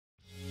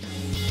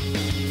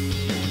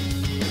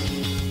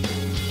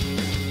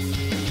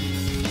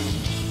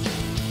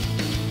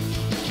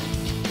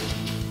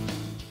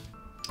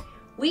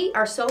We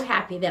are so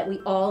happy that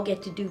we all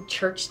get to do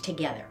church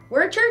together.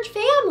 We're a church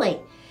family.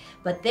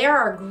 But there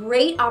are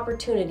great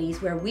opportunities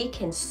where we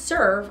can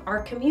serve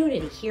our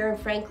community here in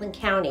Franklin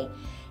County.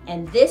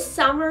 And this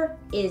summer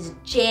is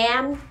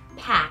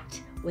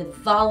jam-packed with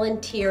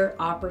volunteer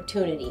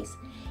opportunities.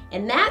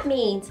 And that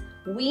means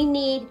we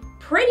need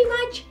pretty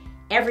much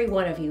every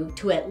one of you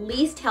to at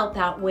least help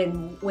out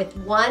with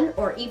one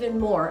or even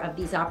more of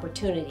these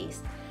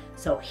opportunities.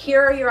 So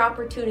here are your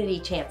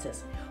opportunity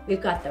chances. We've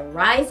got the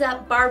Rise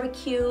Up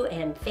Barbecue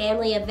and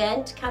Family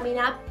event coming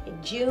up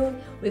in June.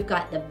 We've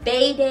got the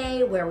Bay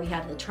Day where we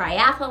have the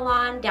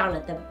triathlon down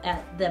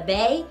at the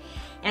Bay.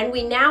 And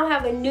we now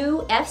have a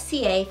new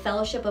FCA,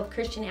 Fellowship of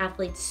Christian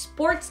Athletes,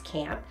 sports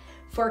camp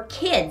for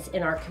kids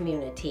in our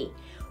community.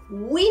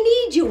 We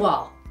need you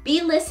all.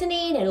 Be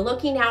listening and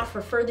looking out for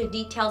further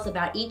details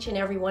about each and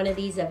every one of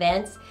these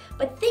events.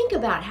 But think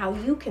about how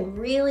you can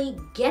really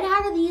get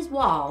out of these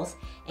walls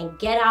and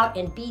get out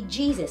and be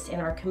Jesus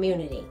in our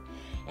community.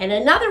 And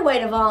another way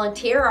to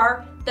volunteer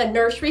are the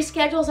nursery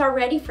schedules are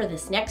ready for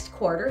this next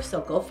quarter,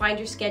 so go find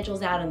your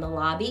schedules out in the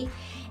lobby.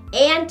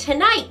 And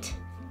tonight,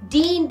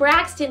 Dean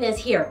Braxton is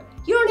here.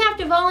 You don't have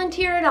to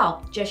volunteer at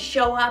all. Just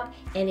show up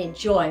and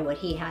enjoy what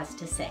he has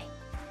to say.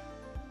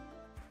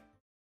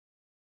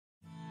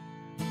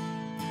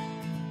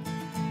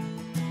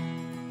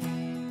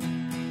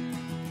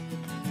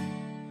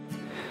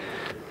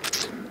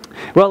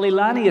 Well,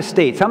 Leilani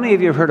Estates. How many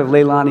of you have heard of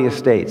Leilani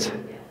Estates?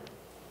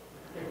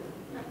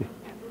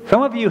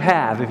 Some of you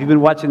have, if you've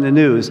been watching the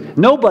news.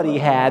 Nobody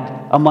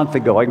had a month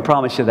ago, I can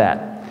promise you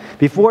that.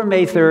 Before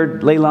May 3rd,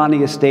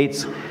 Leilani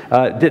Estates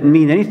didn't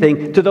mean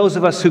anything. To those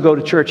of us who go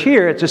to church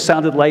here, it just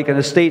sounded like an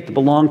estate that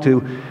belonged to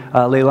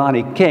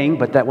Leilani King,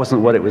 but that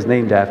wasn't what it was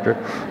named after.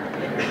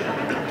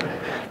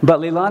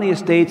 But Leilani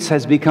Estates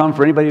has become,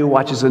 for anybody who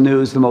watches the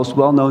news, the most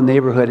well-known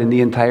neighborhood in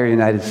the entire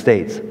United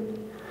States.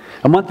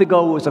 A month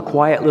ago, it was a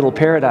quiet little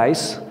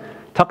paradise,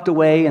 tucked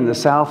away in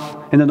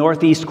the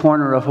northeast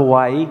corner of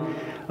Hawaii.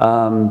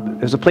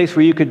 There's a place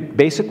where you could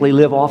basically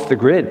live off the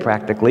grid,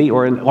 practically,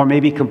 or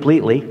maybe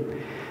completely.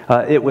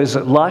 It was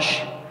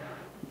lush,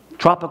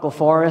 tropical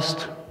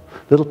forest,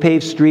 little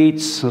paved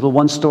streets, little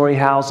one-story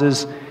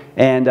houses,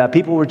 and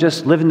people were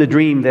just living the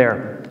dream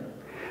there.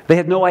 They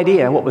had no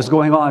idea what was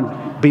going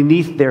on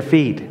beneath their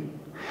feet.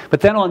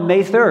 But then on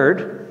May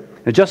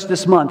 3rd, just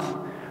this month,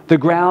 the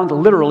ground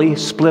literally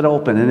split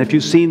open. And if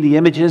you've seen the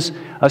images,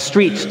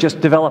 streets just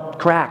developed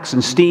cracks,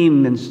 and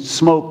steam and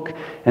smoke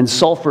and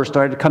sulfur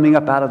started coming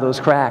up out of those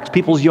cracks.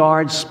 People's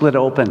yards split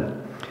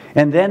open.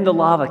 And then the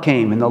lava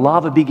came, and the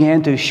lava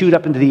began to shoot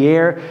up into the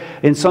air,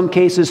 in some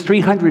cases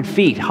 300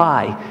 feet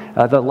high,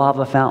 the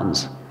lava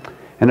fountains.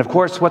 And of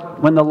course,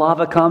 when the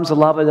lava comes, the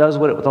lava does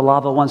what the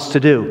lava wants to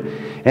do.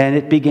 And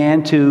it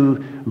began to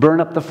burn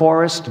up the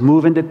forest,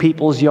 move into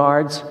people's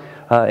yards.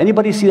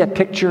 Anybody see that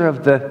picture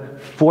of the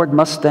Ford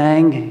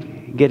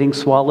Mustang getting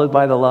swallowed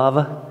by the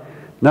lava?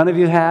 None of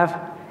you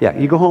have? Yeah,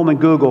 you go home and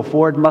Google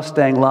Ford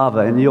Mustang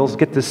lava, and you'll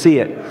get to see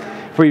it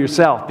for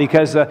yourself,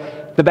 because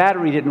the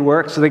battery didn't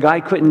work, so the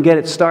guy couldn't get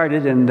it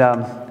started, and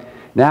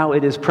now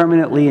it is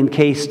permanently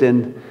encased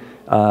in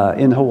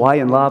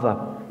Hawaiian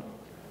lava.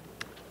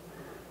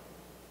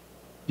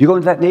 You go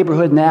into that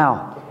neighborhood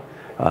now.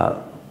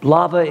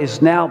 Lava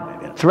is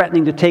now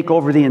threatening to take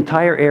over the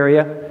entire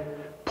area.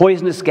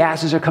 Poisonous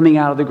gases are coming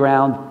out of the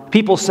ground.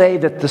 People say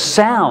that the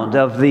sound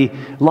of the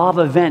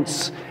lava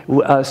vents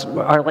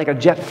are like a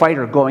jet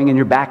fighter going in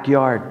your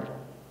backyard.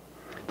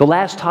 The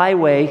last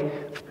highway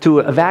to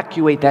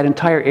evacuate that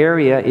entire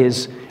area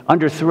is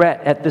under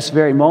threat at this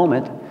very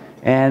moment,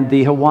 and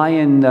the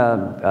Hawaiian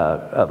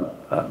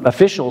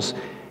officials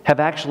have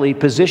actually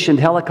positioned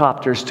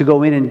helicopters to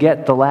go in and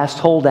get the last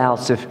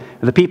holdouts. If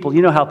the people,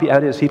 you know how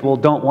it is, people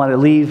don't want to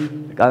leave.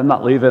 I'm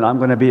not leaving, I'm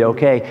going to be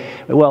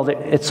okay. Well,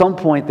 at some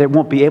point, they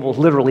won't be able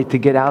literally to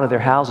get out of their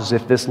houses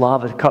if this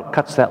lava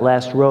cuts that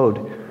last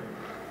road.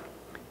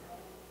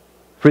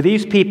 For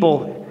these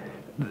people,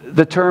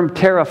 the term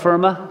terra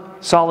firma,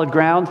 solid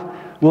ground,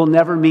 will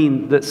never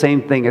mean the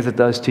same thing as it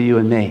does to you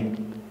and me.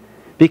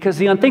 Because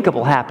the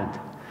unthinkable happened.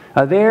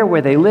 There,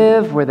 where they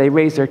live, where they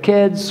raise their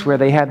kids, where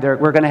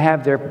we're going to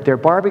have their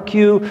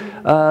barbecue,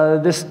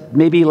 this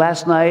maybe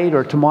last night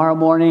or tomorrow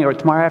morning or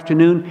tomorrow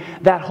afternoon,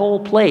 that whole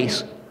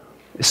place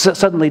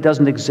suddenly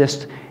doesn't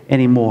exist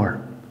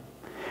anymore.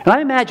 And I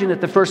imagine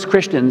that the first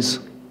Christians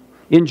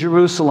in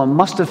Jerusalem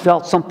must have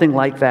felt something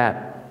like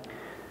that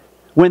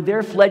when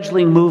their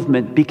fledgling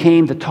movement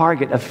became the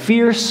target of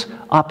fierce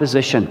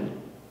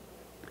opposition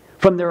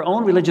from their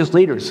own religious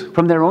leaders,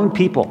 from their own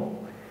people.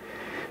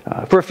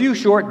 For a few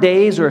short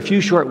days or a few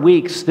short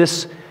weeks,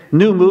 this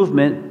new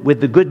movement with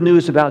the good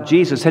news about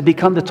Jesus had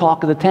become the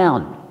talk of the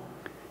town.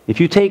 If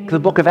you take the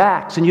book of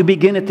Acts and you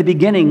begin at the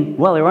beginning,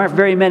 well, there aren't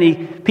very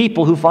many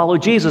people who follow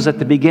Jesus at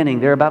the beginning.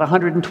 There are about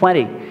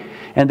 120.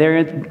 And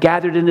they're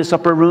gathered in this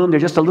upper room. They're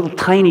just a little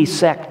tiny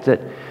sect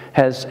that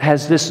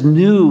has this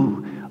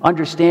new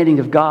understanding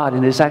of God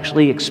and has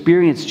actually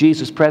experienced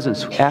Jesus'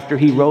 presence after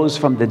he rose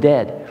from the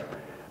dead.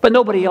 But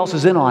nobody else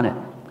is in on it.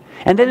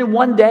 And then in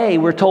one day,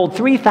 we're told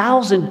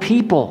 3,000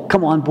 people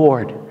come on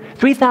board.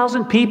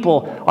 3,000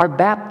 people are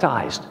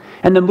baptized.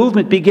 And the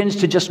movement begins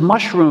to just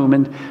mushroom.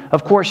 And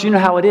of course, you know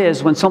how it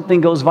is. When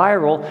something goes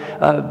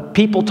viral,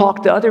 people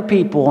talk to other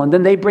people. And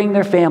then they bring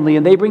their family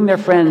and they bring their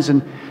friends.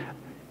 And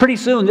pretty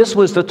soon, this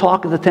was the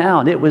talk of the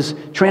town. It was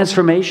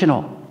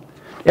transformational.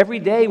 Every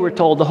day, we're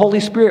told, the Holy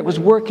Spirit was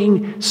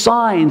working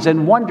signs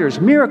and wonders,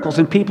 miracles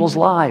in people's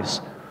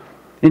lives.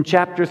 In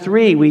chapter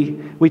 3,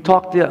 we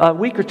talked a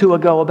week or two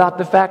ago about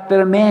the fact that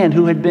a man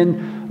who had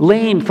been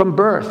lame from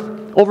birth,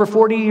 over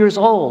 40 years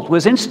old,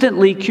 was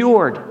instantly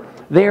cured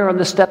there on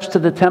the steps to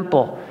the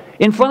temple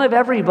in front of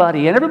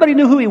everybody. And everybody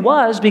knew who he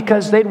was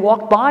because they'd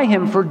walked by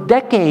him for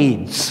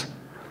decades.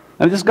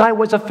 I mean, this guy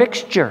was a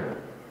fixture.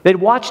 They'd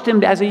watched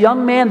him as a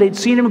young man. They'd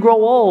seen him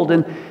grow old.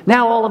 And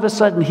now all of a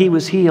sudden he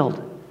was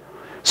healed.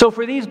 So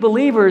for these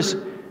believers,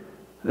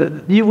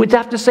 you would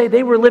have to say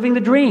they were living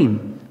the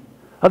dream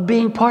of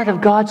being part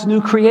of God's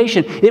new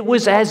creation. It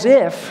was as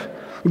if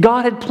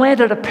God had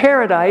planted a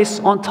paradise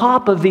on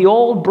top of the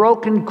old,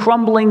 broken,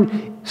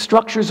 crumbling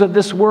structures of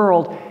this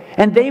world,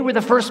 and they were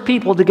the first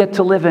people to get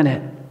to live in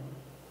it.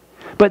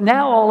 But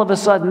now, all of a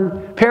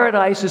sudden,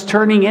 paradise is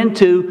turning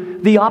into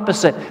the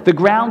opposite. The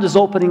ground is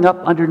opening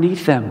up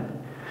underneath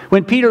them.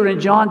 When Peter and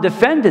John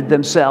defended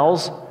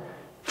themselves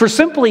for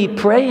simply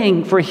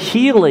praying for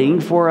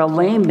healing for a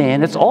lame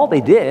man, that's all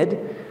they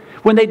did.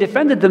 When they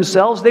defended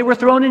themselves, they were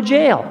thrown in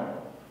jail.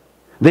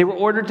 They were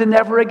ordered to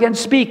never again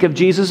speak of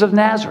Jesus of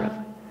Nazareth.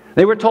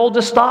 They were told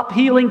to stop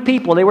healing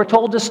people. They were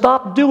told to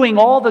stop doing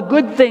all the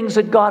good things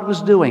that God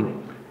was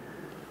doing.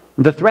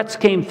 The threats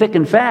came thick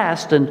and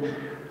fast, and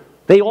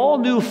they all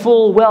knew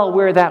full well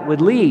where that would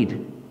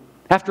lead.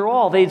 After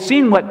all, they'd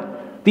seen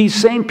what these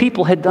same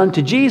people had done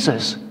to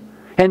Jesus.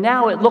 And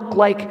now it looked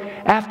like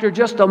after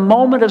just a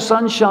moment of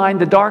sunshine,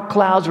 the dark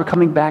clouds were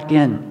coming back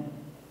in.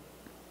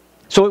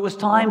 So it was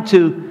time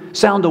to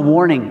sound a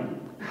warning.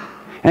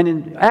 And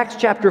in Acts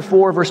chapter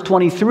 4, verse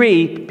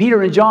 23,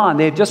 Peter and John,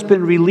 they had just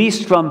been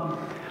released from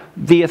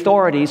the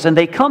authorities, and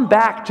they come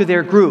back to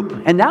their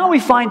group. And now we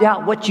find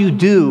out what you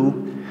do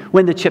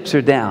when the chips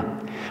are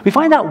down. We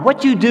find out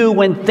what you do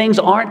when things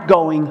aren't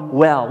going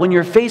well, when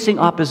you're facing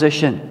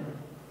opposition.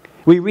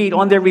 We read,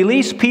 on their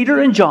release,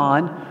 Peter and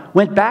John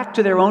went back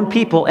to their own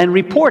people and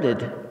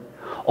reported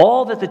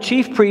all that the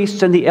chief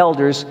priests and the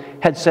elders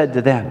had said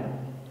to them.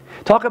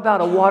 Talk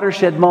about a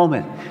watershed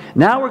moment.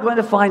 Now we're going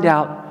to find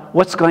out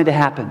what's going to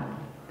happen.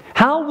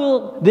 How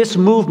will this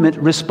movement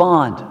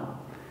respond?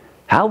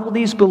 How will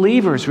these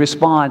believers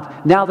respond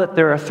now that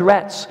there are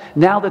threats,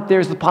 now that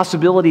there's the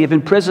possibility of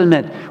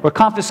imprisonment or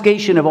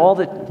confiscation of all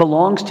that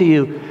belongs to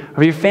you,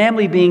 or your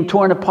family being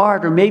torn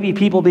apart, or maybe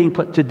people being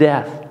put to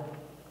death?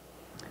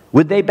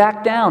 Would they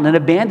back down and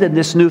abandon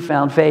this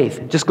newfound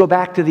faith? Just go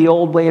back to the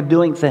old way of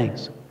doing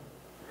things?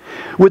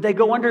 Would they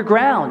go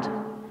underground?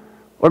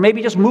 Or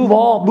maybe just move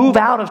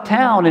out of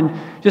town and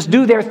just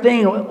do their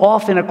thing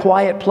off in a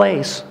quiet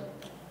place?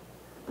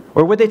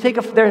 Or would they take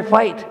their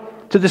fight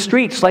to the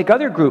streets like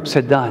other groups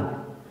had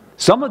done?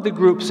 Some of the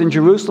groups in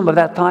Jerusalem of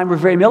that time were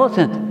very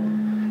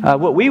militant.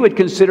 What we would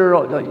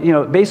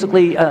consider,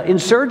 basically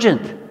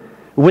insurgent.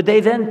 Would they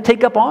then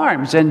take up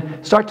arms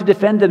and start to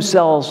defend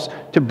themselves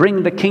to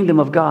bring the kingdom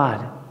of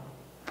God?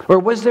 Or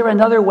was there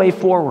another way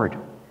forward?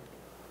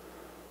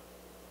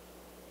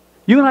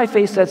 You and I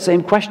face that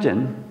same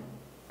question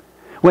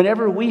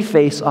whenever we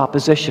face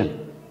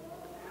opposition.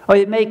 Oh,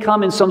 it may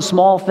come in some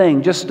small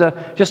thing, just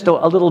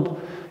a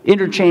little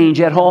interchange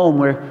at home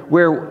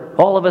where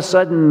all of a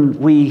sudden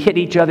we hit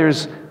each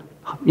other's,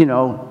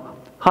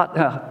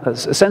 hot,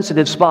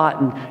 sensitive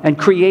spot and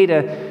create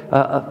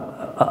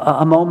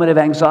a moment of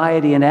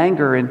anxiety and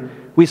anger, and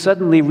we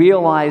suddenly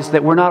realize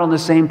that we're not on the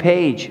same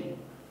page.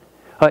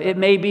 It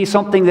may be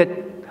something that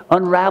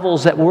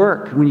unravels at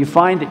work when you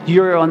find that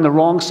you're on the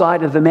wrong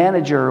side of the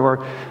manager,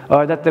 or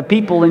that the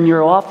people in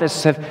your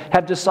office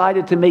have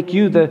decided to make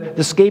you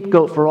the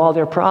scapegoat for all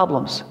their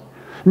problems.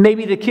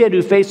 Maybe the kid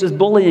who faces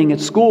bullying at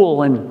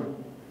school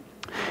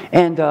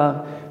and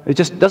it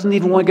just doesn't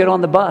even want to get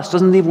on the bus,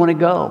 doesn't even want to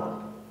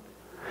go.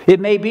 It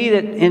may be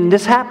that, and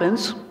this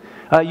happens,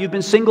 you've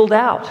been singled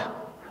out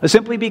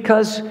simply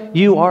because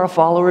you are a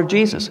follower of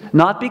Jesus.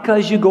 Not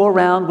because you go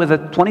around with a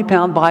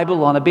 20-pound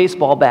Bible on a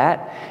baseball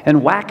bat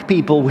and whack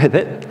people with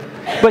it,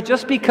 but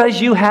just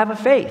because you have a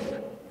faith.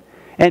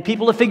 And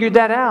people have figured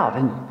that out.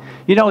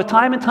 And,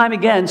 time and time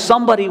again,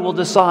 somebody will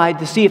decide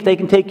to see if they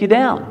can take you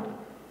down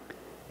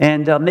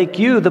and make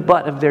you the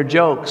butt of their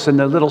jokes and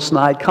their little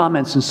snide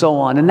comments and so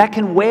on. And that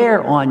can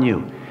wear on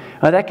you.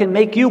 That can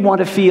make you want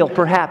to feel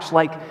perhaps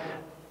like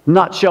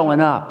not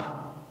showing up.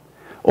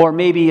 Or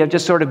maybe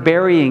just sort of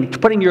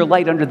putting your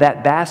light under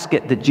that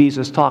basket that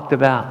Jesus talked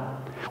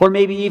about. Or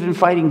maybe even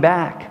fighting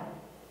back.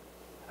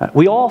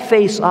 We all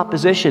face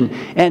opposition.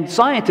 And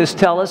scientists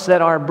tell us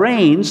that our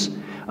brains,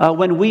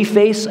 when we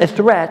face a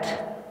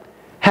threat,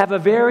 have a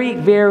very,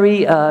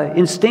 very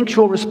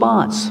instinctual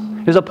response.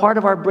 There's a part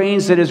of our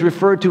brains that is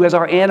referred to as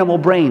our animal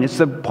brain. It's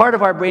the part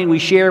of our brain we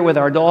share with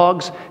our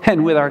dogs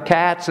and with our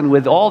cats and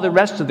with all the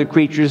rest of the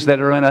creatures that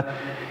are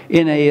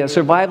in a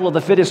survival of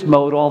the fittest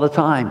mode all the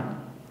time.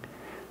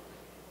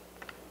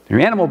 Your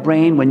animal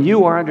brain, when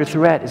you are under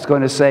threat, is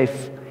going to say,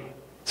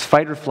 it's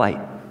fight or flight.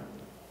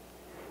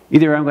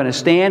 Either I'm going to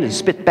stand and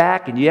spit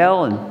back and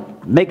yell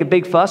and make a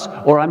big fuss,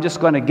 or I'm just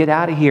going to get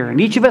out of here. And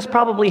each of us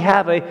probably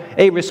have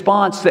a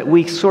response that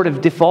we sort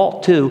of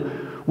default to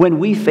when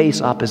we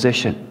face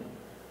opposition.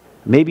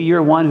 Maybe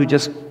you're one who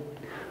just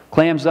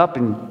clams up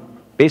and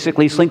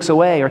basically slinks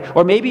away.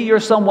 Or maybe you're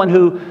someone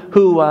who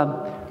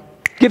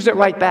gives it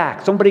right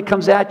back. Somebody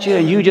comes at you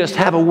and you just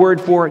have a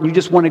word for it and you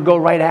just want to go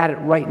right at it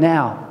right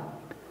now.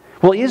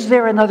 Well, is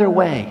there another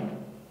way?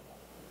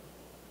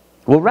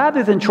 Well,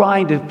 rather than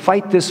trying to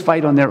fight this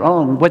fight on their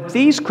own, what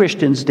these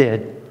Christians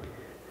did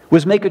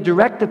was make a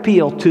direct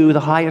appeal to the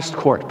highest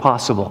court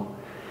possible.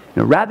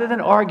 Rather than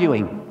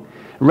arguing,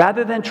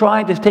 rather than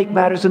trying to take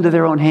matters into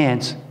their own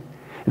hands,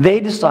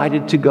 they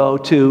decided to go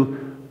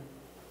to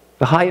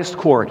the highest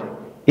court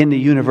in the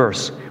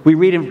universe. We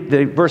read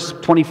in verse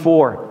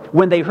 24,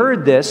 when they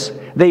heard this,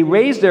 they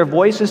raised their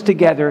voices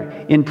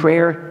together in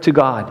prayer to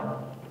God.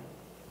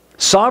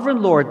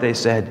 Sovereign Lord, they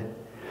said,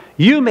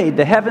 you made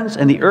the heavens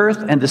and the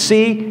earth and the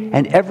sea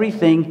and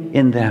everything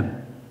in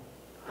them.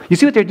 You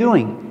see what they're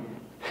doing?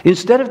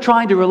 Instead of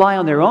trying to rely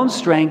on their own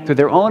strength or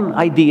their own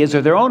ideas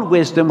or their own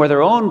wisdom or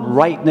their own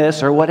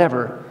rightness or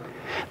whatever,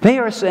 they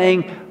are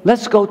saying,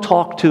 let's go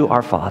talk to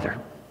our Father.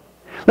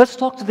 Let's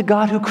talk to the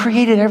God who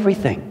created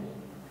everything.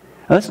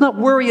 Let's not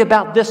worry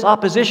about this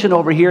opposition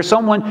over here,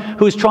 someone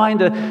who's trying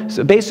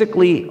to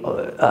basically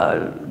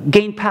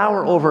gain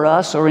power over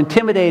us or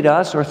intimidate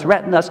us or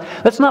threaten us.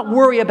 Let's not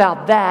worry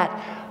about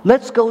that.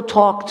 Let's go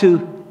talk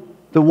to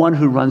the one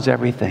who runs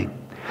everything.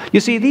 You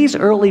see, these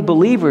early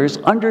believers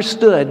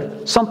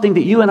understood something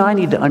that you and I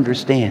need to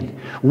understand.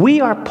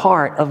 We are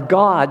part of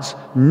God's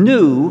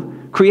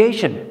new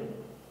creation.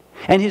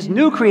 And His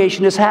new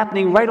creation is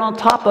happening right on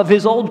top of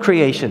His old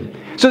creation.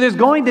 So there's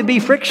going to be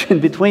friction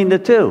between the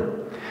two.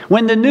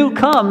 When the new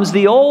comes,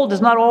 the old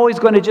is not always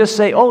going to just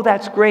say, oh,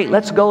 that's great,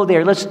 let's go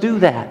there, let's do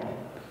that.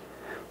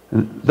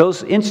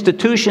 Those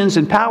institutions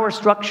and power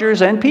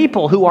structures and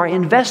people who are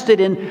invested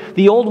in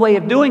the old way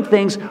of doing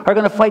things are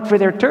going to fight for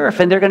their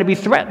turf, and they're going to be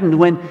threatened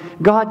when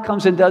God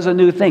comes and does a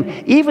new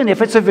thing, even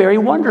if it's a very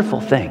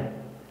wonderful thing.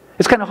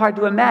 It's kind of hard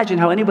to imagine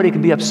how anybody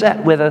could be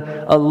upset with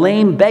a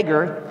lame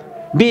beggar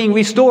being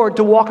restored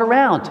to walk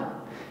around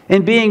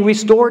and being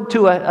restored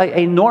to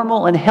a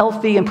normal and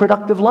healthy and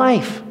productive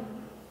life.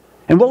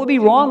 And what would be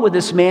wrong with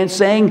this man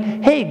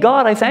saying, hey,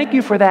 God, I thank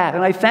you for that,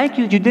 and I thank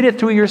you that you did it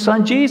through your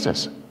son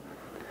Jesus.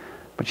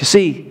 But you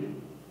see,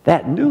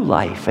 that new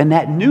life and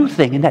that new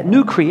thing and that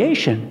new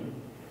creation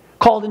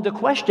called into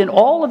question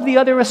all of the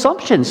other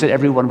assumptions that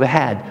everyone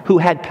had who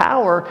had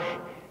power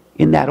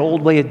in that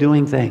old way of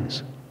doing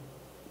things.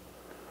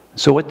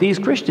 So what these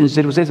Christians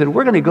did was they said,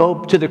 we're going to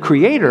go to the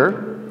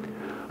Creator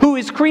who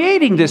is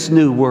creating this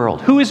new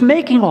world, who is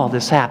making all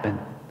this happen.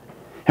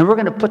 And we're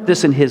going to put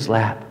this in His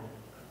lap.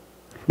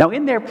 Now,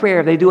 in their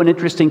prayer, they do an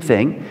interesting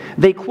thing.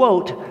 They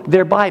quote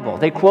their Bible.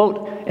 They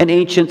quote an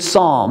ancient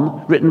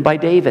psalm written by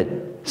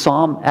David.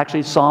 Psalm 2,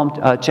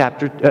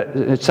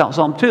 the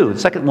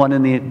second one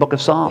in the book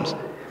of Psalms.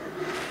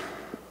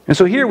 And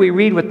so here we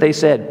read what they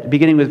said,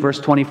 beginning with verse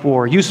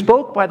 24. You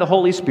spoke by the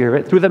Holy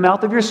Spirit through the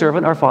mouth of your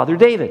servant, our father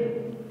David.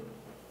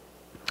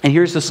 And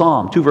here's the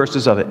psalm, 2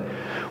 verses of it.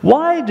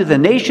 Why do the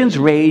nations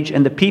rage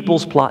and the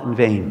peoples plot in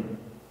vain?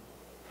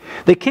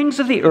 The kings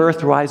of the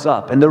earth rise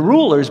up, and the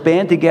rulers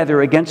band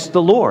together against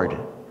the Lord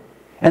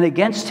and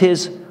against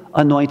His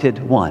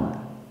anointed one.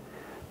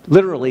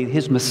 Literally,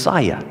 His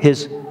Messiah,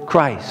 His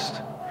Christ.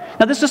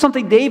 Now, this is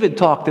something David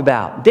talked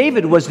about.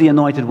 David was the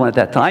anointed one at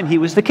that time. He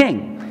was the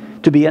king.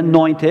 To be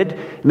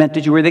anointed meant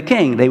that you were the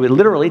king. They would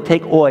literally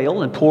take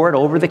oil and pour it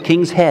over the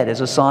king's head as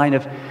a sign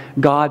of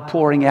God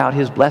pouring out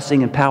His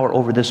blessing and power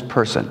over this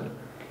person.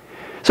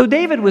 So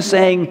David was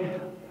saying,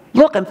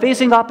 look, I'm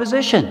facing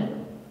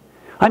opposition.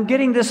 I'm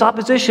getting this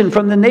opposition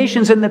from the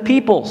nations and the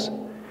peoples.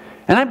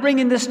 And I'm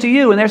bringing this to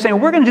you. And they're saying,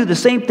 we're going to do the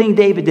same thing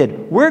David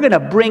did. We're going to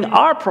bring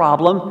our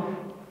problem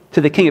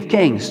to the King of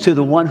Kings, to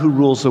the one who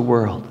rules the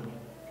world.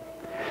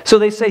 So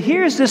they say,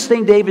 here's this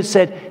thing David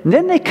said. And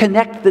then they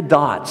connect the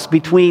dots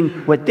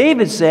between what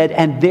David said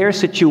and their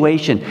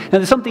situation. Now,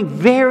 there's something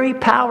very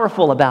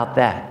powerful about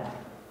that.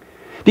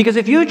 Because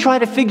if you try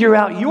to figure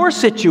out your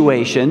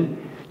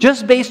situation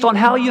just based on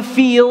how you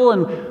feel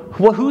and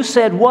who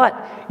said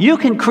what, you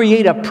can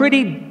create a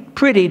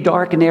pretty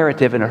dark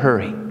narrative in a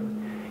hurry.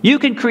 You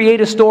can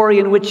create a story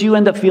in which you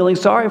end up feeling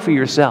sorry for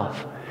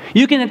yourself.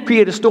 You can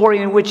create a story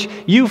in which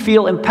you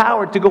feel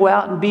empowered to go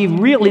out and be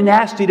really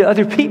nasty to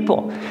other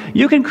people.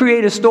 You can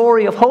create a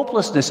story of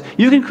hopelessness.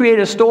 You can create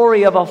a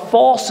story of a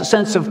false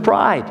sense of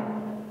pride.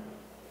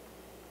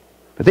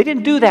 But they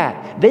didn't do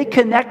that. They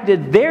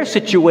connected their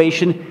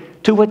situation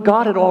to what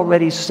God had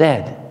already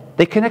said.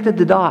 They connected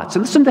the dots.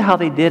 And listen to how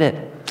they did it.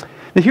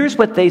 Now, here's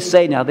what they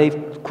say now.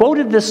 They've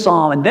quoted this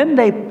psalm, and then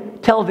they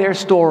tell their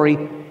story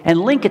and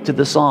link it to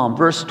the psalm,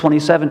 verse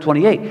 27,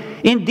 28.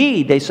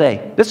 Indeed, they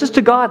say, this is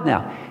to God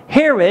now,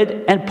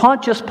 Herod and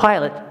Pontius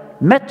Pilate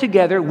met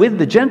together with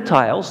the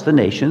Gentiles, the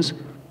nations,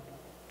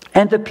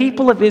 and the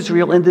people of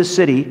Israel in this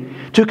city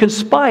to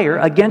conspire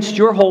against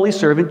your holy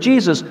servant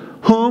Jesus,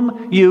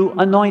 whom you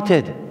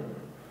anointed.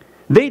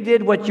 They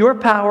did what your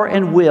power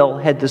and will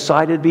had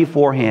decided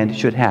beforehand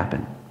should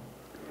happen.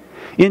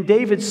 In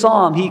David's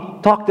psalm, he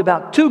talked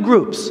about two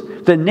groups,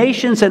 the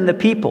nations and the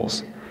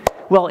peoples.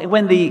 Well,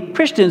 when the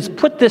Christians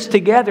put this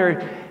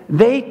together,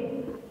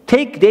 they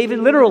take David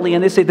literally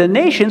and they say the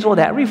nations, well,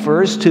 that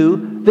refers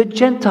to the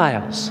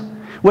Gentiles,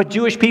 what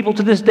Jewish people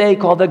to this day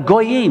call the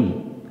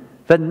Goyim,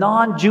 the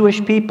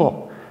non-Jewish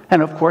people.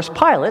 And of course,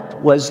 Pilate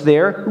was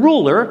their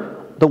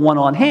ruler, the one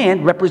on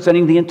hand,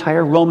 representing the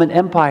entire Roman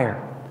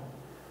Empire.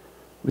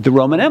 With the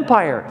Roman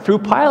Empire, through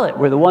Pilate,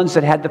 were the ones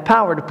that had the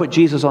power to put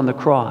Jesus on the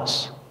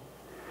cross.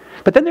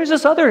 But then there's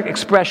this other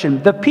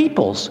expression, the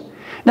peoples.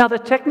 Now, the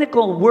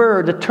technical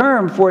word, the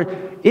term for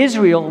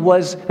Israel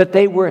was that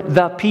they were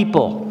the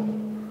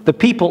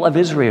people of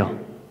Israel.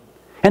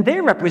 And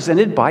they're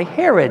represented by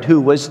Herod,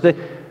 who was the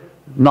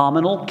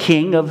nominal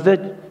king of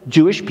the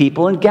Jewish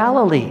people in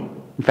Galilee,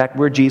 in fact,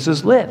 where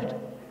Jesus lived.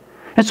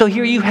 And so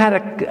here you had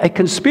a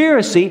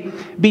conspiracy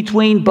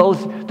between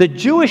both the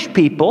Jewish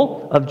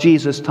people of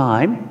Jesus'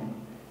 time,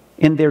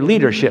 in their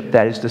leadership,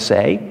 that is to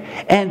say,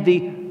 and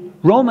the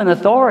Roman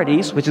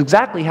authorities, which is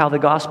exactly how the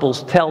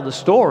Gospels tell the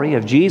story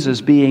of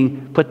Jesus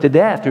being put to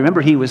death.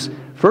 Remember, he was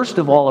first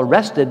of all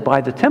arrested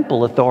by the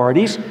temple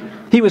authorities.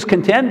 He was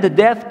condemned to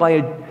death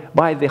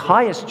by the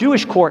highest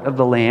Jewish court of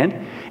the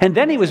land. And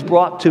then he was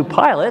brought to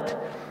Pilate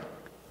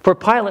for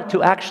Pilate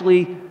to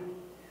actually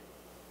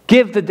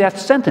give the death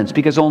sentence,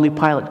 because only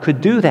Pilate could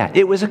do that.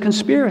 It was a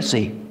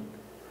conspiracy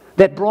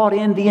that brought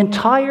in the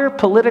entire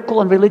political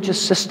and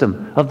religious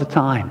system of the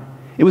time.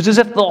 It was as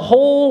if the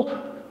whole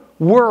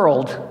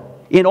world,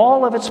 in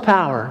all of its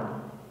power,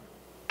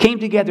 came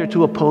together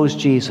to oppose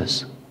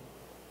Jesus.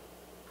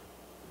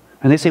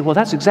 And they say, well,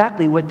 that's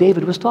exactly what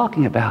David was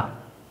talking about.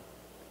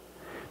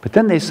 But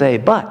then they say,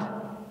 but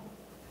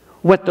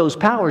what those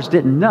powers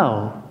didn't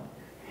know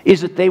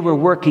is that they were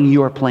working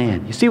your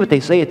plan. You see what they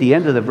say at the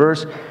end of the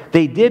verse?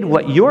 They did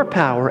what your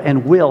power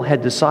and will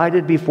had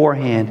decided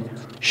beforehand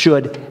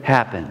should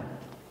happen.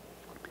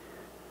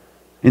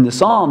 In the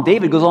psalm,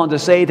 David goes on to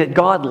say that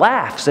God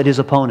laughs at his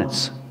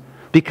opponents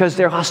because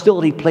their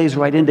hostility plays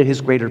right into his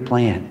greater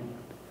plan.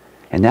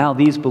 And now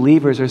these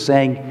believers are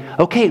saying,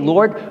 okay,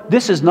 Lord,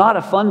 this is not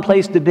a fun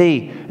place to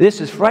be.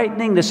 This is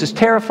frightening. This is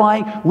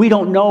terrifying. We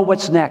don't know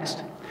what's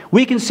next.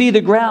 We can see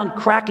the ground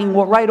cracking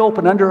right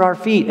open under our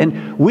feet,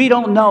 and we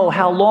don't know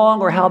how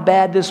long or how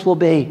bad this will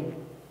be.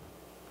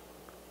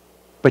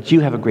 But you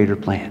have a greater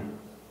plan.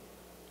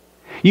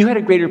 You had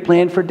a greater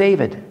plan for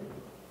David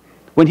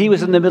when he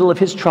was in the middle of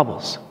his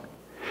troubles.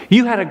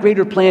 You had a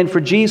greater plan for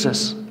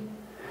Jesus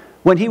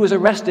when he was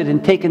arrested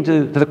and taken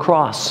to the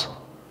cross.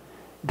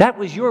 That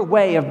was your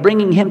way of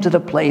bringing him to the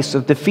place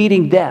of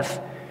defeating death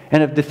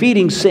and of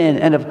defeating sin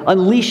and of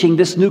unleashing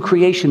this new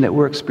creation that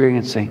we're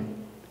experiencing.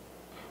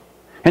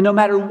 And no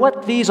matter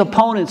what these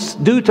opponents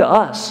do to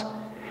us,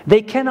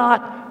 they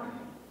cannot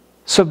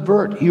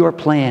subvert your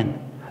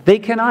plan. They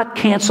cannot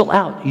cancel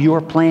out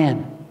your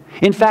plan.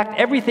 In fact,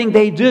 everything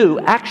they do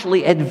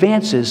actually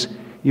advances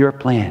your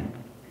plan.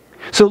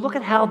 So look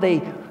at how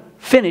they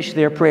finish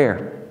their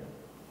prayer.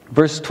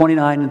 Verse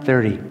 29 and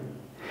 30.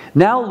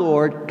 Now,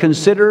 Lord,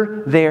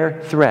 consider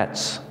their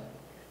threats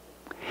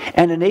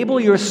and enable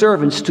your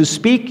servants to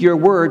speak your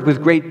word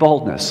with great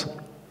boldness.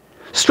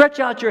 Stretch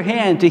out your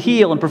hand to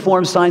heal and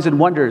perform signs and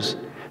wonders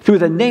through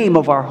the name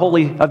of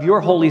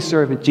your holy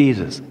servant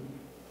Jesus.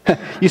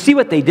 You see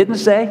what they didn't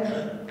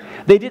say?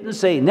 They didn't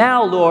say,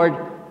 now, Lord,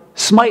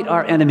 smite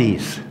our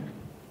enemies.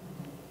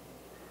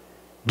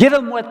 Give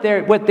them what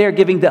they're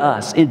giving to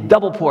us in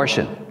double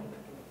portion.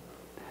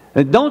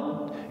 And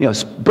don't,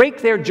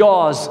 break their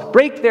jaws,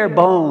 break their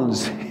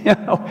bones.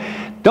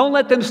 Don't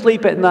let them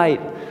sleep at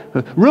night.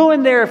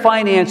 Ruin their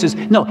finances.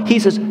 No, he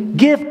says,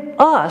 give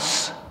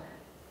us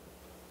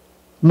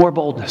more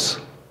boldness.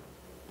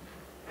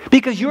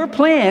 Because your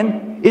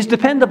plan is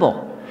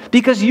dependable.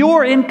 Because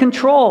you're in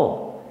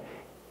control.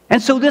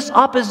 And so this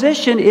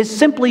opposition is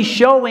simply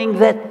showing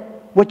that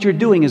what you're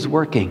doing is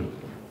working.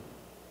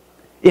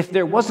 If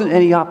there wasn't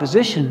any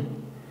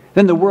opposition,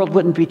 then the world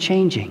wouldn't be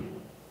changing.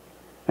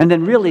 And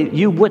then really,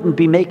 you wouldn't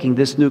be making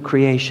this new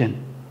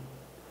creation.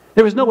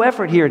 There was no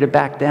effort here to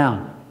back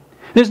down.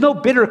 There's no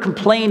bitter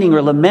complaining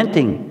or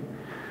lamenting.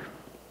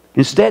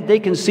 Instead, they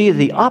can see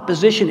the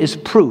opposition is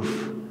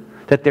proof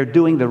that they're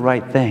doing the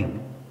right thing.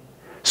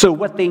 So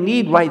what they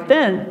need right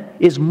then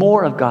is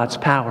more of God's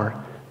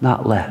power,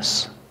 not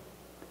less.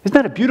 Isn't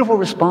that a beautiful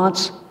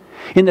response?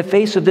 In the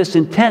face of this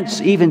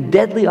intense, even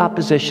deadly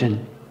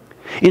opposition,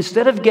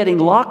 instead of getting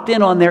locked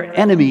in on their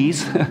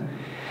enemies,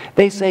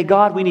 they say,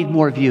 God, we need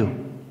more of you.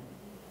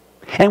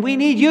 And we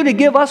need you to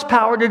give us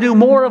power to do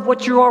more of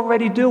what you're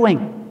already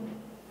doing.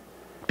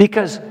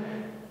 Because,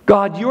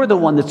 God, you're the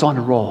one that's on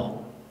a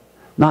roll,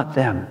 not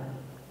them.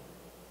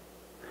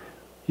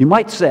 You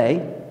might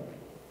say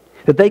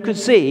that they could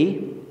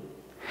see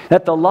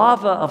that the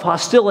lava of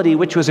hostility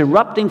which was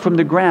erupting from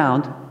the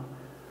ground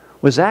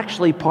was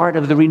actually part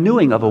of the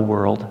renewing of a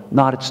world,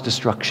 not its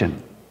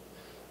destruction.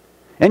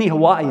 Any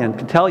Hawaiian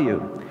can tell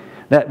you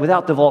that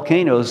without the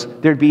volcanoes,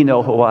 there'd be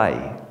no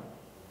Hawaii.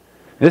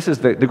 This is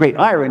the great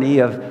irony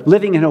of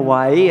living in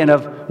Hawaii and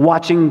of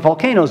watching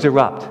volcanoes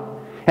erupt.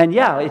 And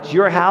yeah, it's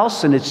your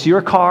house and it's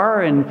your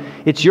car and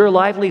it's your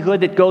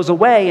livelihood that goes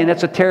away, and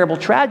it's a terrible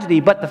tragedy.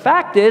 But the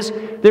fact is,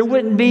 there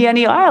wouldn't be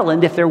any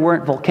island if there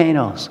weren't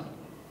volcanoes.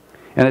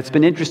 And it's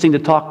been interesting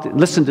to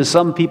listen to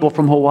some people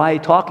from Hawaii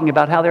talking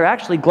about how they're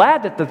actually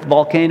glad that the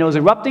volcano is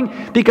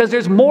erupting because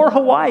there's more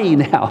Hawaii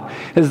now.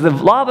 As the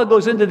lava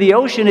goes into the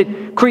ocean,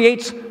 it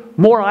creates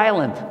more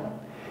island.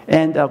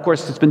 And of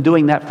course, it's been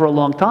doing that for a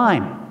long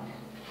time.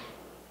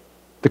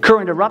 The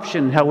current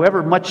eruption,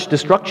 however much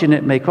destruction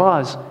it may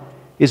cause,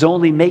 is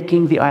only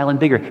making the island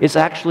bigger. It's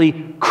actually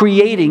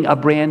creating a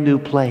brand new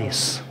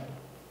place.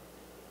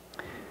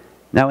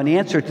 Now, in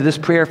answer to this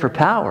prayer for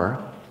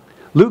power,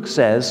 Luke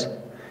says,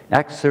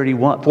 Acts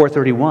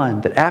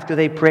 4:31, that after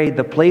they prayed,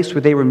 the place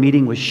where they were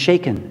meeting was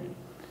shaken.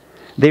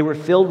 They were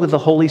filled with the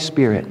Holy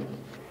Spirit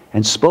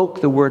and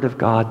spoke the word of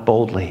God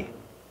boldly.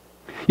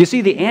 You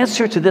see, the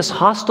answer to this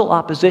hostile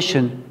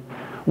opposition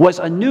was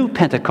a new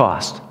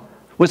Pentecost,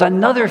 was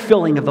another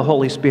filling of the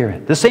Holy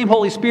Spirit. The same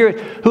Holy Spirit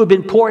who had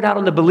been poured out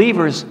on the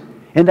believers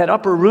in that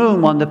upper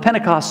room on the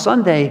Pentecost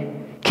Sunday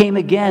came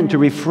again to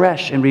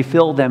refresh and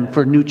refill them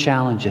for new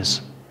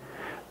challenges.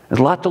 There's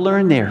a lot to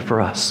learn there for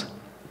us.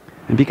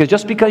 And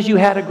just because you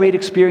had a great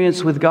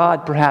experience with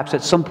God, perhaps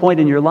at some point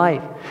in your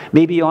life,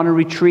 maybe on a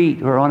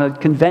retreat or on a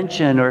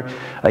convention or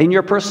in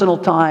your personal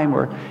time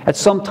or at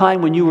some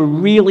time when you were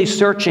really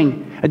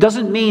searching, it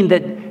doesn't mean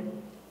that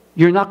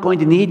you're not going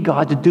to need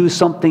God to do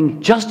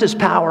something just as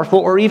powerful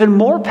or even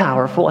more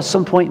powerful at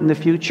some point in the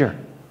future.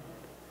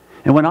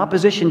 And when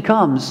opposition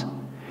comes,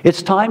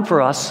 it's time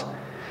for us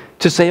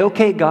to say,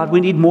 okay, God,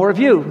 we need more of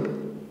you.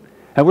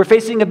 And we're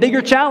facing a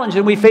bigger challenge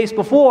than we faced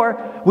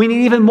before. We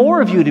need even more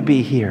of you to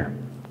be here.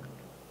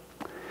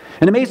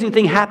 An amazing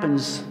thing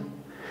happens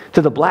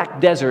to the black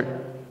desert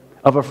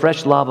of a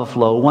fresh lava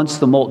flow once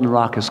the molten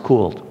rock has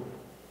cooled.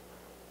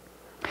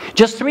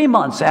 Just 3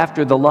 months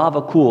after the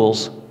lava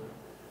cools,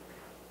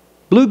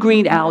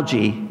 blue-green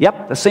algae,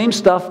 yep, the same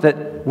stuff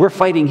that we're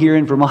fighting here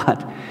in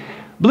Vermont,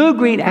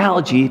 blue-green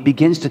algae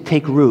begins to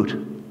take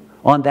root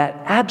on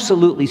that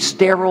absolutely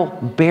sterile,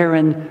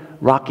 barren,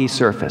 rocky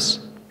surface.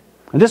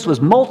 And this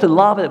was molten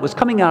lava that was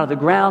coming out of the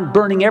ground,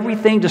 burning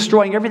everything,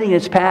 destroying everything in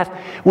its path.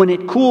 When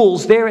it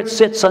cools, there it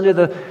sits under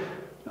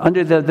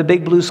the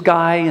big blue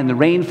sky, and the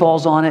rain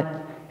falls on it.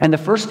 And the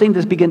first thing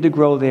that's begun to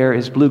grow there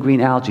is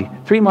blue-green algae,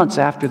 3 months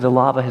after the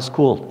lava has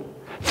cooled.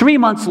 3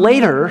 months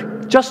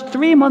later, just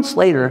 3 months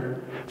later,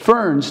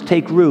 ferns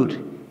take root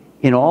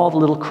in all the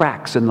little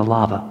cracks in the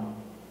lava.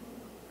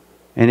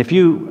 And if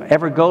you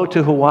ever go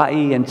to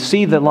Hawaii and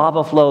see the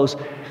lava flows,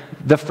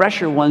 the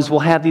fresher ones will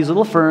have these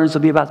little ferns.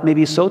 They'll be about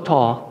maybe so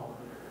tall,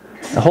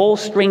 the whole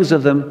strings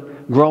of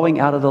them growing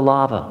out of the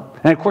lava.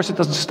 And of course, it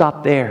doesn't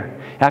stop there.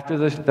 After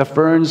the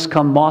ferns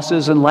come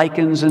mosses and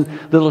lichens and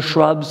little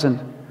shrubs. And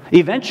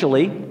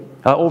eventually,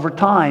 over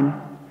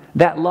time,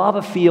 that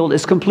lava field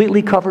is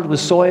completely covered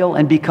with soil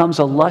and becomes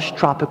a lush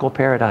tropical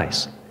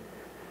paradise.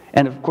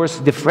 And of course,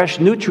 the fresh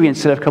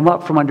nutrients that have come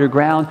up from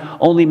underground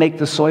only make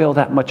the soil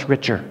that much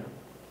richer.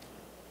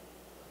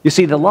 You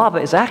see, the lava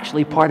is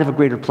actually part of a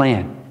greater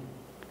plan.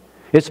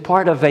 It's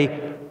part of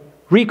a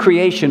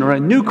recreation or a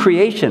new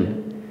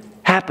creation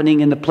happening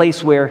in the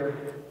place where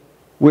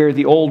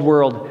the old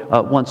world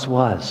once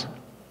was.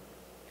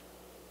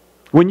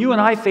 When you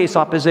and I face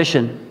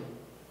opposition,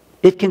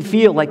 it can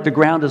feel like the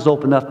ground is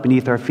opened up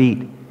beneath our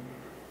feet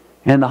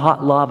and the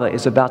hot lava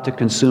is about to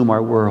consume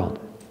our world.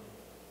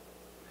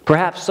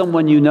 Perhaps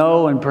someone you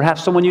know and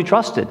perhaps someone you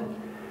trusted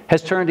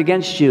has turned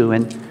against you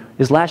and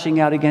is lashing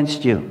out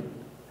against you.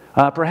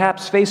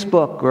 Perhaps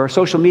Facebook or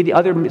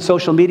other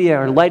social media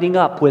are lighting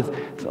up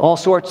with all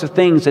sorts of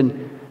things,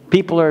 and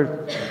people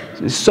are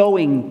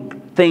sowing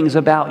things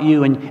about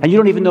you, and you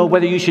don't even know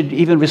whether you should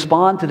even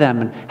respond to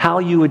them and how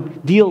you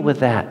would deal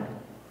with that.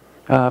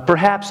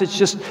 Perhaps it's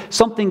just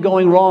something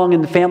going wrong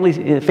in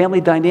the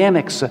family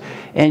dynamics,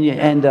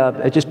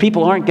 and just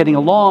people aren't getting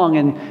along,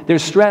 and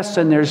there's stress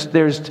and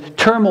there's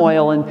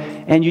turmoil,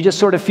 and you just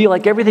sort of feel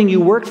like everything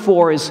you worked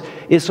for is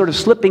sort of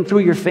slipping through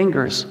your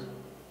fingers.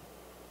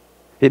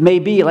 It may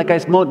be, like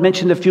I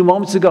mentioned a few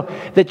moments ago,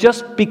 that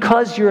just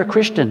because you're a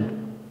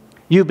Christian,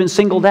 you've been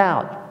singled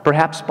out,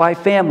 perhaps by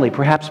family,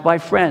 perhaps by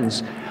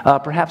friends,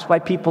 perhaps by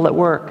people at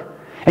work.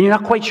 And you're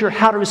not quite sure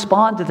how to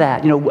respond to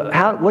that.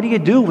 What do you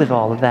do with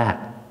all of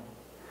that?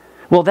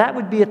 Well, that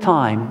would be a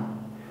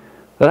time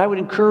that I would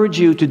encourage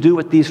you to do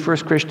what these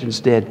first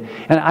Christians did.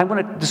 And I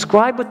want to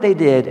describe what they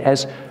did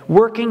as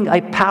working a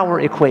power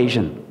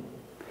equation.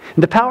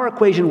 And the power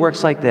equation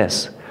works like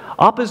this.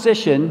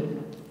 Opposition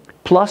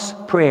plus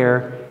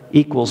prayer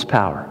equals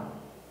power.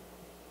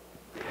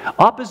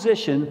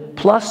 Opposition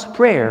plus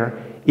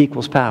prayer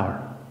equals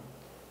power.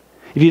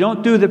 If you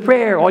don't do the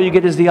prayer, all you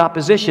get is the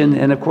opposition,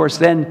 and of course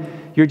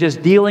then you're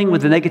just dealing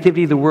with the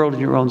negativity of the world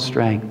in your own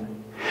strength.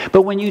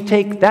 But when you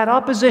take that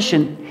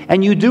opposition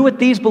and you do what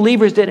these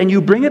believers did and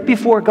you bring it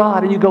before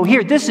God and you go,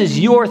 here, this is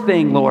your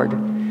thing, Lord.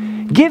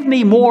 Give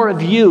me more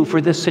of you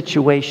for this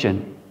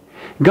situation.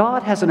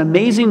 God has an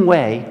amazing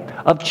way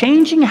of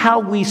changing how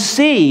we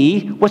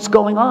see what's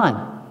going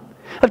on,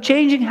 of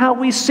changing how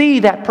we see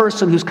that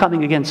person who's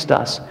coming against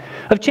us,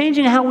 of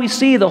changing how we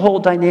see the whole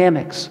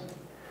dynamics.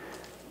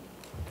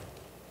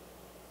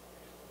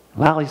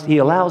 He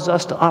allows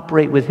us to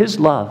operate with His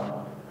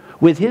love,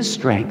 with His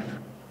strength,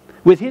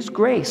 with His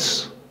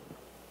grace,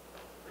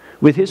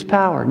 with His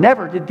power.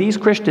 Never did these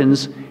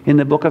Christians in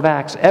the book of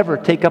Acts ever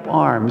take up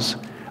arms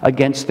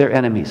against their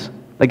enemies,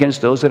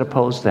 against those that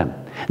opposed them.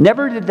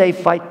 Never did they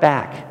fight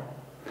back.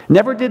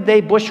 Never did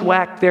they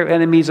bushwhack their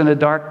enemies in a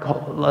dark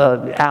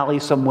alley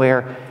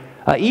somewhere,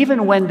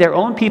 even when their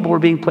own people were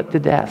being put to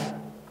death.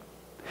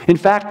 In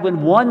fact,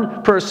 when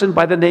one person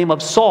by the name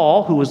of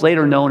Saul, who was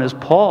later known as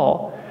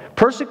Paul,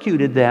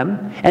 persecuted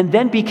them and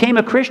then became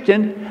a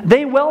Christian,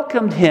 they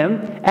welcomed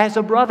him as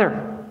a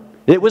brother.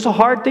 It was a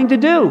hard thing to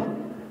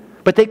do,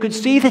 but they could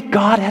see that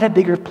God had a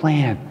bigger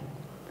plan.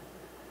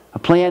 A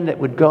plan that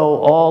would go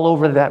all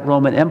over that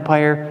Roman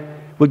Empire,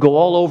 would go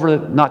all over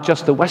not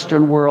just the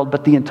Western world,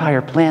 but the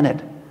entire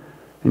planet.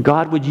 And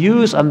God would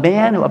use a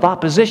man of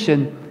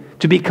opposition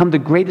to become the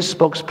greatest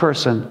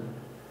spokesperson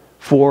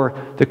for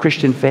the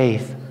Christian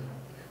faith.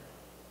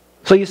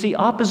 So you see,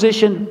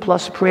 opposition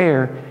plus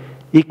prayer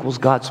equals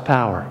God's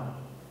power.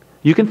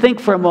 You can think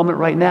for a moment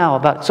right now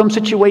about some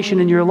situation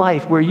in your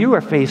life where you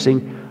are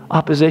facing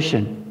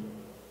opposition,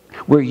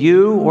 where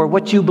you or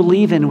what you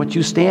believe in, what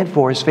you stand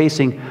for is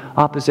facing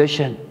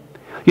opposition.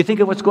 You think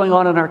of what's going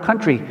on in our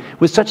country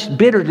with such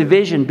bitter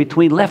division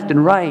between left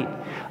and right,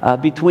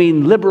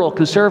 between liberal,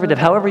 conservative,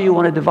 however you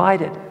want to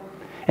divide it.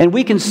 And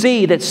we can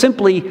see that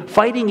simply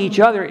fighting each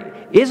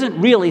other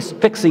isn't really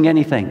fixing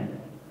anything.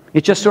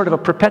 It's just sort of a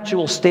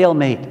perpetual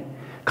stalemate,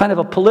 kind of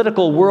a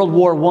political World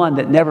War I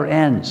that never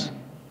ends.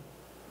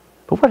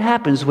 But what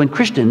happens when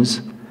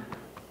Christians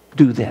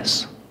do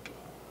this?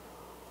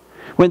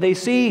 When they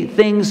see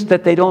things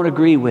that they don't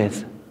agree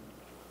with,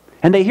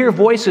 and they hear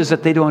voices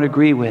that they don't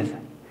agree with,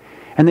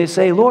 and they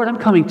say, Lord, I'm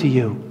coming to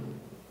you.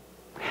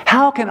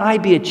 How can I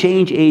be a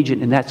change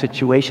agent in that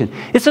situation?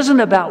 This isn't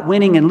about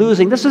winning and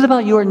losing. This is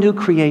about your new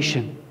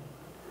creation.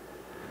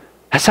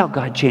 That's how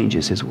God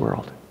changes His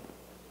world.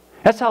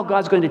 That's how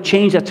God's going to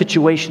change that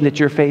situation that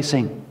you're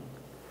facing.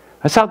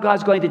 That's how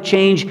God's going to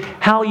change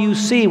how you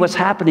see what's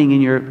happening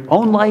in your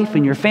own life,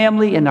 in your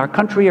family, in our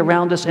country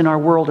around us, in our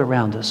world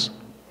around us.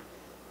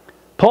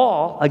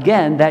 Paul,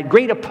 again, that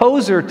great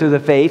opposer to the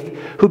faith,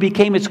 who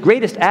became its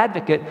greatest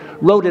advocate,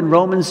 wrote in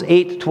Romans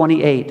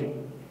 8:28.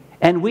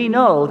 And we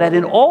know that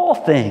in all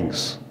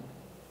things,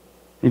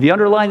 if you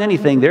underline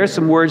anything, there's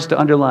some words to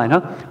underline,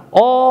 huh?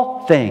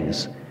 All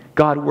things,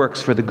 God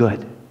works for the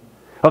good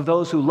of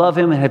those who love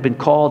Him and have been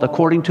called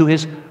according to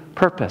His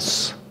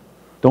purpose.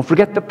 Don't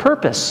forget the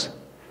purpose.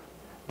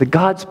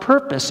 God's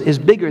purpose is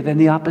bigger than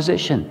the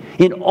opposition.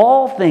 In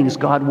all things,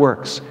 God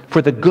works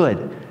for the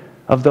good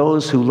of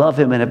those who love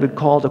Him and have been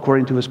called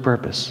according to His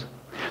purpose.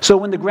 So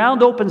when the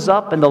ground opens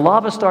up and the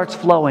lava starts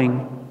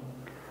flowing,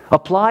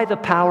 apply the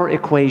power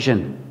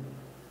equation.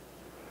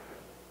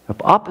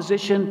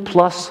 Opposition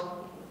plus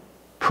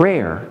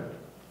prayer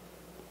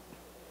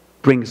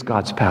brings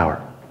God's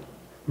power.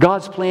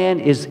 God's plan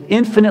is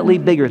infinitely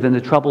bigger than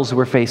the troubles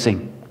we're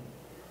facing.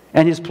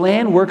 And His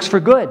plan works for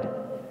good.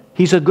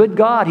 He's a good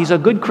God. He's a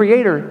good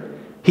creator.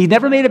 He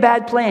never made a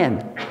bad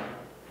plan.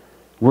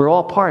 We're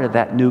all part of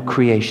that new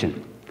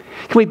creation.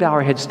 Can we bow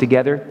our heads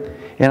together?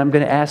 And I'm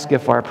going to ask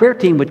if our prayer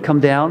team would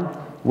come down.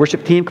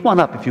 Worship team, come on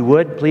up if you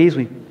would, please.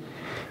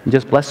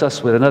 Just bless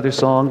us with another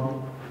song.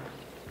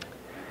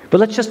 But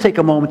let's just take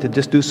a moment to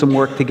just do some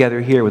work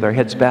together here with our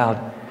heads bowed.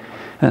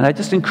 And I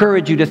just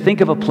encourage you to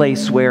think of a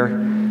place where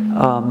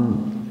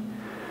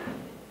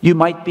you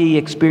might be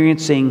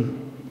experiencing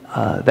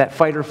that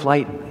fight or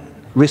flight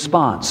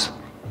response.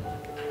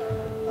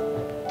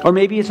 Or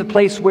maybe it's a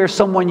place where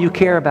someone you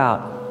care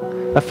about,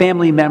 a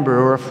family member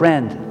or a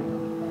friend,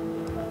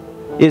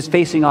 is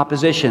facing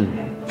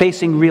opposition,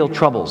 facing real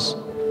troubles.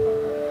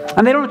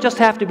 And they don't just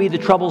have to be the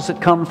troubles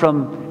that come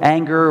from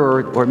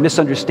anger or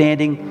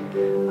misunderstanding.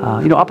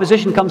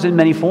 Opposition comes in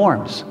many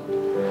forms.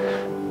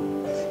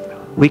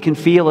 We can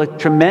feel a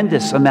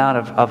tremendous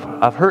amount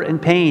of hurt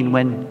and pain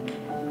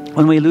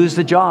when we lose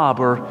the job,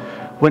 or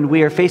when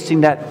we are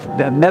facing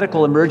that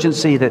medical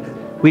emergency that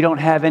we don't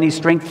have any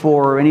strength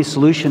for or any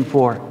solution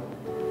for.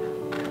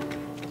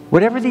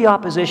 Whatever the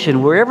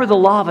opposition, wherever the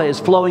lava is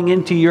flowing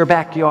into your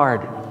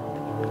backyard,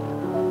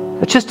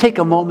 let's just take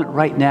a moment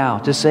right now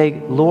to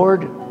say,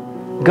 Lord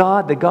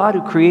God, the God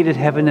who created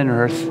heaven and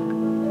earth,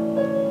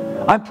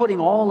 I'm putting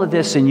all of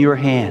this in your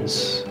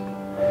hands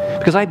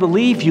because I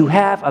believe you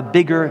have a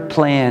bigger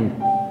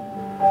plan,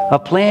 a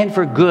plan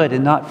for good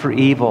and not for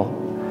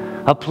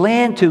evil, a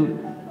plan to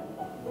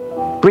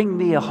bring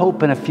me a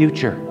hope and a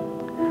future,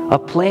 a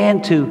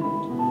plan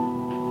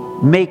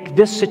to make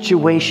this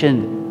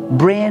situation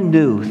brand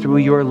new through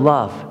your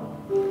love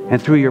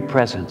and through your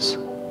presence.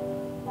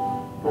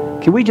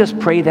 Can we just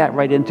pray that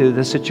right into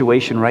the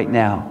situation right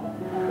now?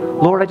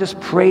 Lord, I just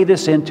pray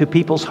this into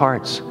people's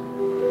hearts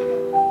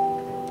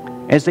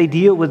as they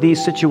deal with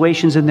these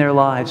situations in their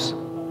lives.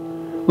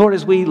 Lord,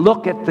 as we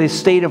look at the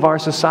state of our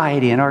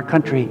society and our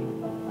country,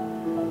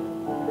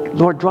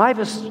 Lord, drive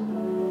us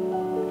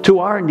to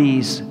our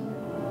knees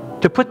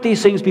to put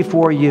these things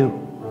before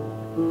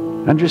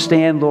you.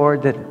 Understand,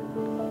 Lord, that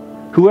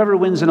whoever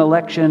wins an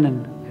election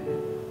and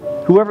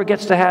whoever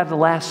gets to have the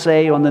last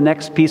say on the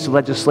next piece of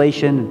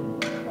legislation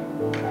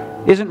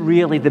isn't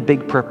really the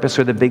big purpose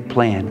or the big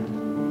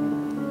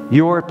plan.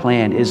 Your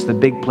plan is the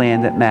big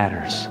plan that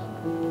matters.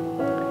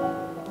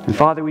 And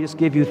Father, we just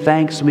give you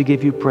thanks and we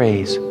give you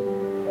praise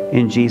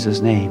in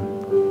Jesus' name.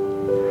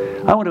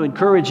 I want to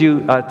encourage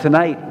you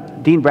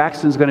tonight. Dean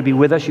Braxton's going to be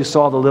with us. You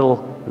saw the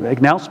little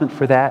announcement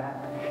for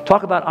that.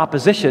 Talk about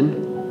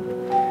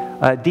opposition.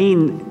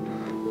 Dean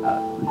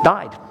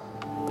died.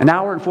 An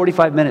hour and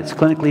 45 minutes,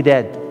 clinically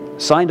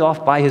dead. Signed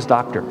off by his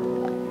doctor.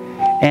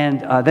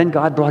 And then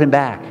God brought him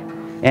back.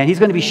 And he's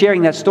going to be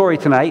sharing that story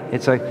tonight.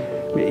 It's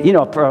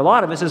for a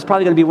lot of us, it's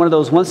probably going to be one of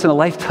those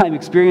once-in-a-lifetime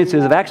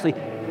experiences of actually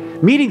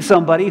meeting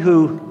somebody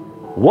who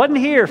wasn't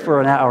here for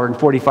an hour and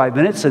 45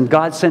 minutes and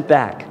God sent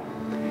back.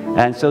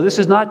 And so this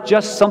is not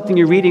just something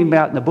you're reading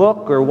about in the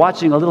book or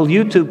watching a little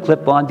YouTube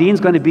clip on. Dean's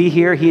going to be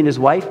here, he and his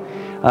wife,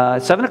 at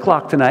 7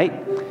 o'clock tonight.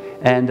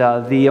 And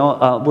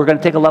we're going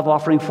to take a love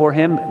offering for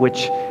him,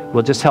 which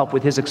will just help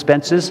with his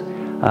expenses.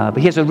 But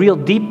he has a real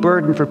deep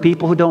burden for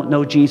people who don't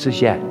know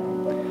Jesus yet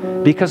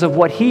because of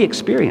what he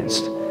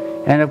experienced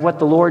and of what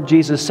the Lord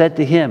Jesus said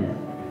to him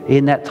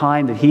in that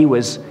time that he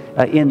was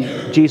in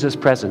Jesus'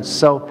 presence.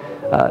 So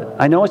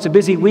I know it's a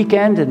busy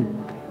weekend,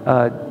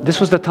 and this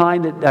was the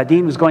time that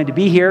Dean was going to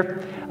be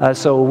here.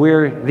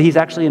 He's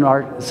actually in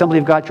our Assembly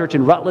of God Church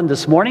in Rutland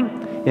this morning,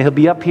 and he'll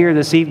be up here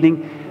this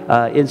evening.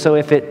 And so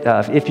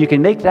if you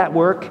can make that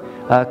work,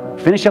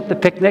 finish up the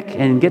picnic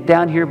and get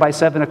down here by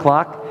 7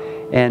 o'clock,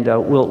 and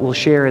we'll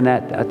share in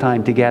that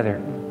time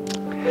together.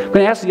 I'm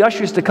going to ask the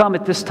ushers to come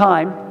at this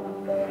time,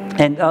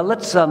 and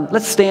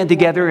let's stand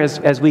together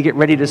as we get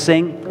ready to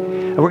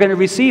sing. We're going to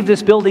receive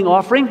this building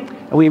offering,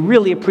 and we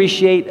really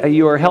appreciate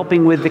your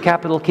helping with the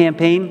capital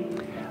campaign.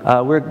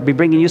 We'll be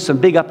bringing you some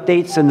big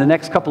updates in the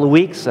next couple of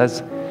weeks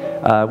as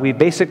we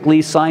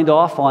basically signed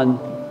off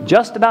on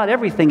just about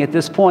everything at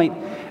this point,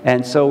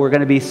 and so we're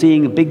going to be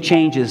seeing big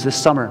changes this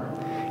summer.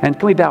 And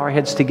can we bow our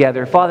heads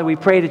together? Father, we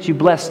pray that you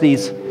bless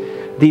these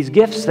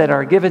gifts that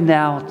are given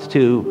now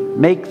to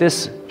make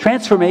this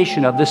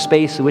transformation of this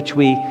space in which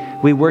we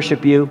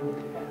worship you.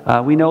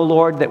 We know,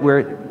 Lord, that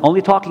we're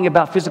only talking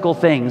about physical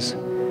things,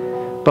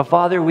 but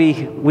Father,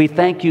 we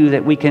thank you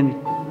that we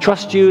can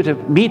trust you to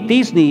meet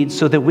these needs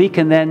so that we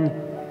can then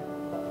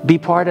be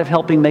part of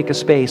helping make a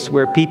space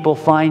where people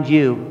find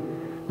you,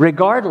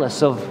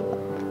 regardless of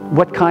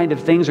what kind of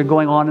things are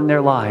going on in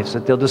their lives,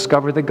 that they'll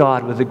discover the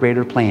God with a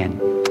greater plan.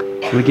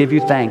 We give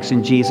you thanks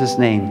in Jesus'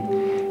 name.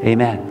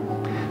 Amen.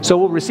 So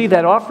we'll receive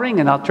that offering,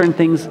 and I'll turn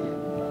things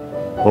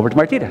over to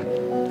Martita.